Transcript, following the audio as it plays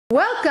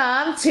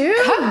Welcome to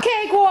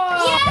Cupcake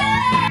Wars!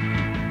 Yeah!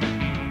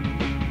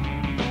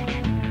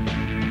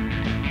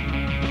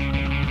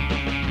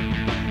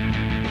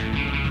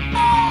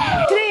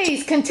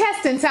 Today's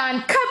contestants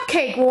on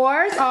Cupcake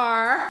Wars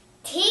are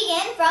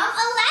Tegan from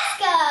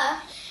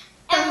Alaska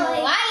and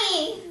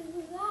Hawaii.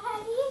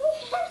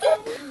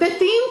 The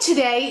theme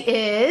today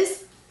is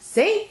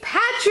St.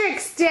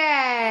 Patrick's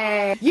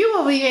Day. You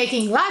will be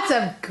making lots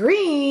of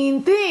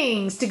green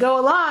things to go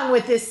along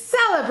with this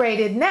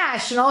celebrated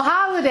national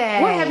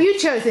holiday. What have you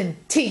chosen,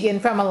 Tegan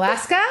from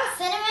Alaska?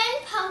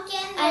 Cinnamon,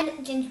 pumpkin,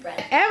 and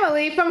gingerbread.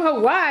 Emily from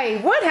Hawaii,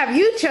 what have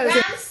you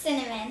chosen? Brown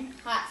cinnamon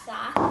hot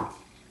sauce.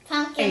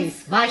 Pumpkin A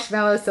spice.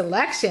 marshmallow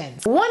selection.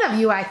 One of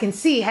you I can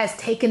see has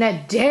taken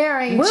a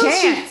daring Will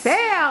chance. she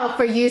Fail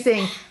for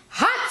using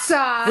hot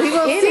sauce. We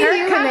will in see her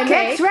you in the cupcake.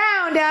 next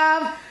round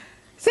of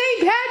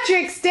St.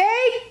 Patrick's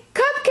Day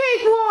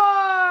Cupcake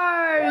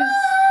Wars.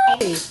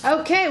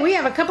 Okay, we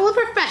have a couple of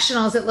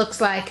professionals it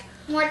looks like.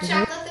 More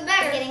chocolate the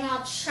better. Getting all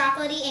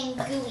chocolatey and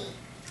gooey.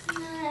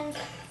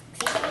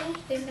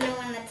 Who's gonna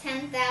win the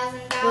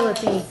 $10,000? Will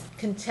it be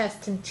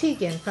contestant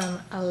Tegan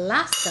from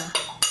Alaska?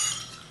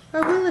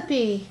 Or will it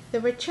be the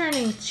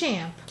returning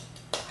champ,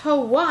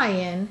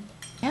 Hawaiian?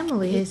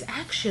 Emily is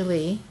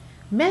actually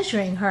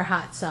measuring her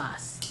hot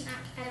sauce.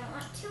 I don't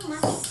want too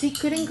much.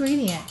 Secret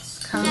ingredients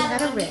come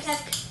at a risk.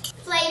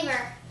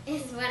 Flavor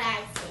is what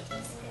I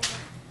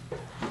say.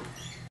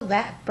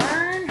 That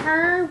burn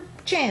her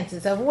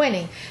chances of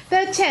winning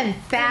the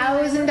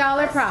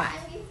 $10,000 prize.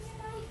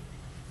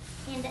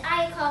 And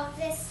I call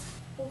this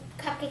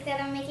cupcake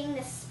that I'm making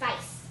the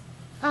spice.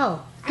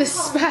 Oh, the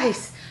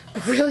spice.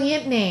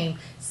 Brilliant name.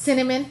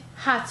 Cinnamon,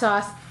 hot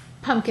sauce,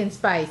 pumpkin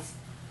spice.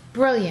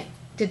 Brilliant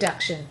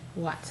deduction,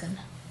 Watson.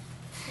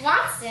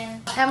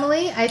 Watson.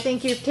 Emily, I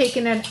think you've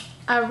taken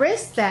a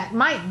risk that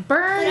might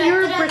burn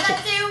your britches.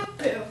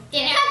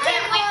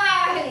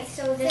 Okay,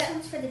 so this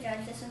one's for the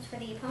judge, this one's for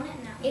the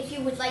opponent. Now, if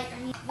you would like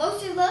any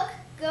closer look,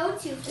 go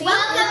to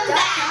Welcome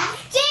back,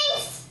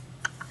 Jinx!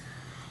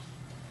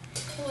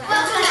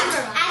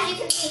 As you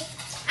can see,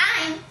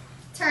 I'm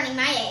turning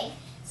my egg,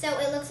 so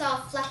it looks all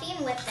fluffy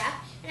and whipped up,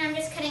 and I'm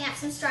just cutting up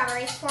some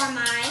strawberries for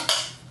my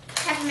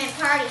peppermint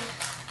party.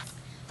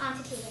 On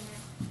to Tegan now.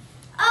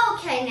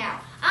 Okay,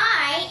 now,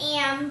 I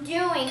am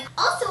doing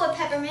also a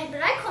peppermint,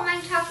 but I call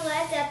mine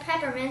chocolate a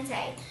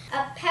peppermente.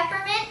 A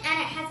peppermint, and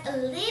it has a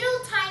little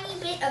tiny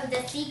bit of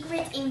the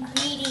secret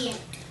ingredient.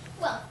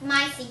 Well,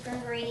 my secret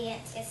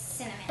ingredient is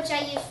cinnamon, which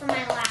I used for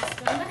my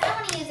last one, but I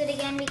want to use it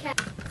again because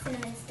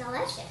cinnamon's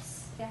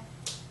delicious. Yeah.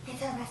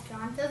 It's a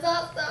restaurant. At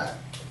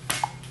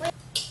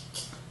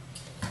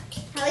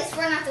least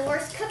we're not the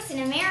worst cooks in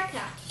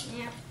America.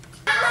 Yeah.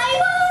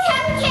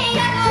 Cupcake!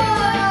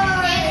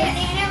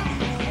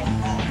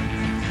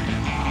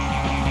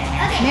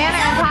 Nana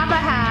and Papa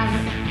have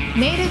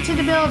made it to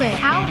the building.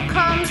 Out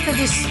comes the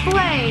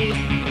display.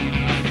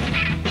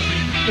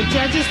 The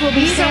judges will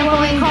be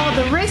sampling called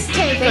the risk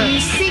taker. They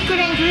use secret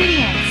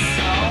ingredients.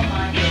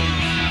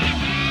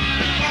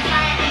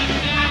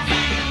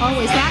 Oh,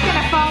 is that going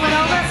to fall it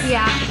over?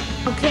 Yeah.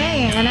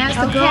 Okay, and as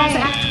the girls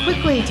act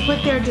quickly to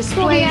put their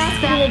displays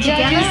back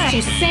together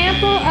to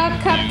sample a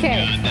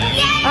cupcake.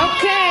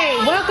 Okay,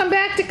 welcome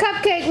back to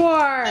Cupcake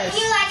Wars. If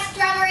you like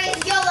strawberries,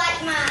 you'll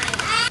like mine.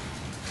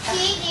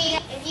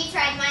 If you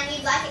tried mine,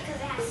 you'd like it because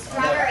it has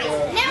strawberries.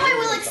 Now I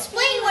will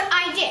explain what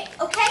I did,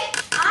 okay?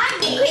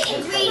 Secret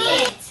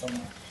ingredient.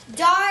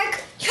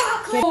 Dark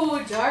chocolate.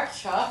 Oh, dark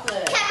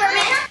chocolate.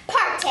 Peppermint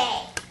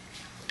party.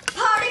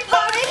 Party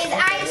is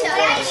I took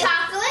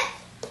chocolate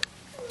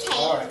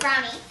cake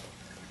brownie.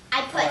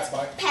 I put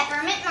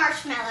peppermint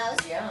marshmallows,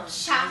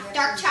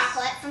 dark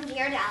chocolate from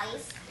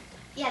Ghirardelli's.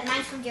 Yeah,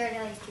 mine's from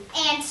Ghirardelli's too.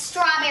 And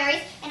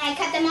strawberries, and I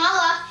cut them all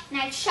up,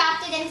 and I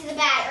chopped it into the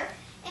batter.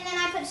 And then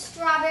I put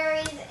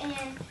strawberries and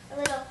a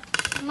little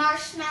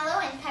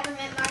marshmallow and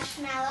peppermint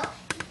marshmallow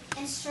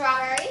and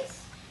strawberries.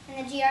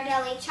 And the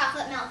Ghirardelli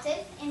chocolate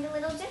melted and a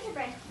little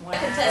gingerbread. Wow.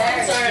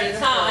 Contestants are at a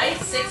tie,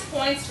 6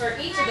 points for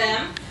each of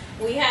them.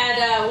 We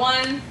had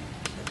one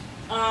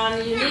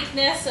on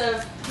uniqueness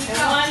of and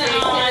one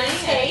on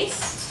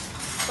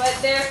taste, but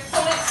their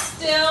points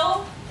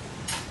still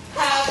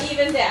have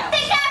evened out.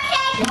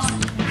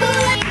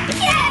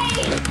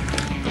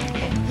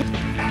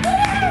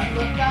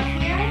 Look up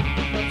here.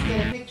 Let's get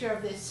a picture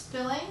of this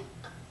filling.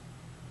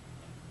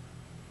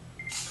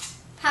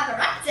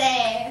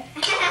 Paparazzi!